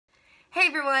Hey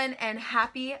everyone, and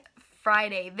happy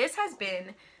Friday. This has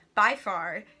been, by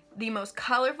far, the most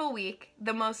colorful week,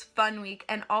 the most fun week,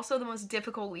 and also the most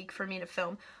difficult week for me to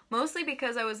film. Mostly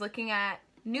because I was looking at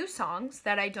new songs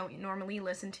that I don't normally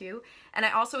listen to, and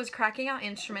I also was cracking out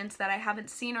instruments that I haven't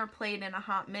seen or played in a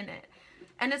hot minute.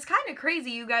 And it's kind of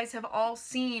crazy, you guys have all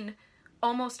seen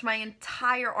almost my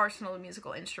entire arsenal of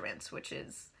musical instruments, which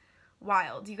is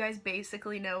wild. You guys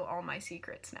basically know all my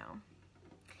secrets now.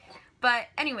 But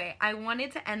anyway, I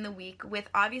wanted to end the week with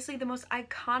obviously the most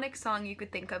iconic song you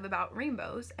could think of about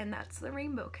rainbows, and that's the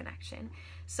Rainbow Connection.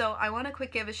 So I want to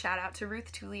quick give a shout out to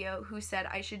Ruth Tulio, who said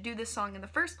I should do this song in the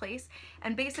first place,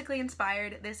 and basically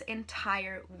inspired this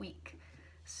entire week.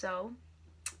 So,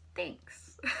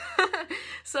 thanks.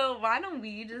 So why don't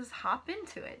we just hop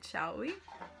into it, shall we?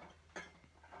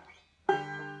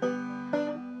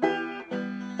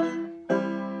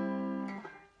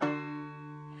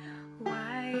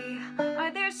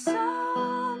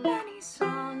 So many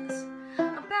songs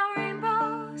about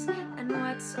rainbows and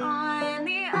what's on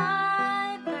the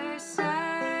other side.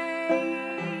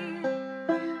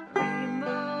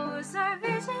 Rainbows are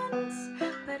visions,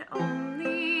 but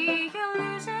only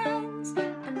illusions,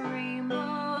 and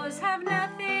rainbows have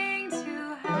nothing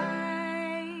to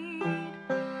hide.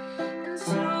 And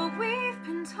so we've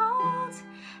been told,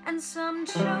 and some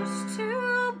chose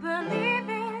to believe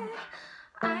it.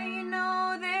 I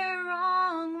know they're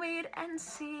wrong, wait and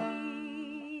see.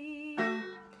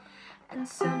 And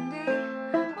someday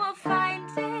we'll find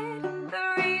it,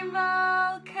 the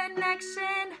Rainbow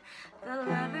Connection, the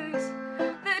lovers,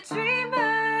 the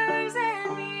dreamers,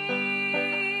 and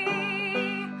me,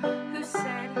 who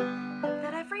said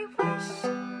that every wish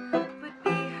would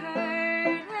be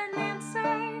heard and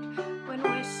answered when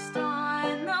wished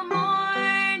on the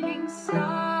morning star.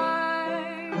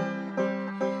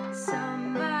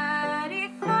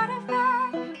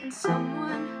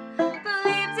 Someone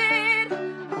believed it.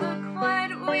 Look what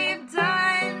we've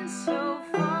done so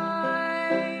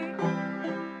far.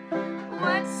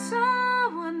 What's so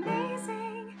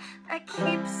amazing that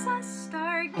keeps us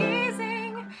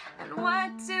stargazing? And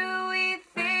what do we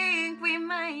think we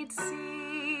might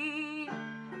see?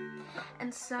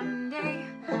 And someday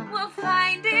we'll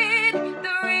find it,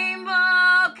 the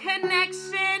Rainbow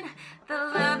Connection, the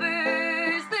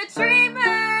lovers, the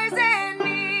dreamers, and me.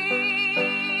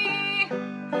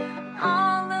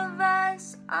 All of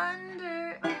us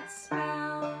under its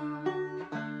spell.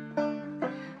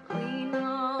 We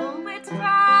know it's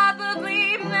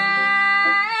probably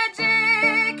magic.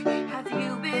 Have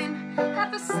you been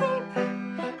half asleep?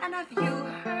 And have you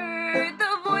heard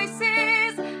the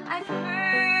voices? I've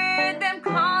heard them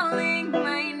calling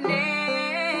my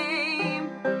name.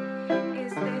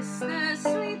 Is this the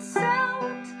sweet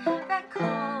sound that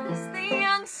calls the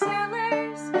young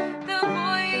sailors? The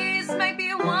voice might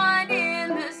be one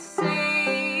in the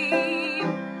same.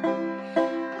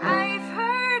 I've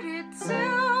heard it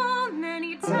too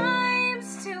many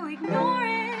times to ignore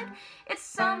it. It's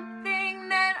something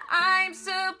that I'm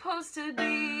supposed to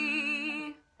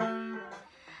be.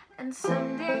 And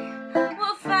someday we'll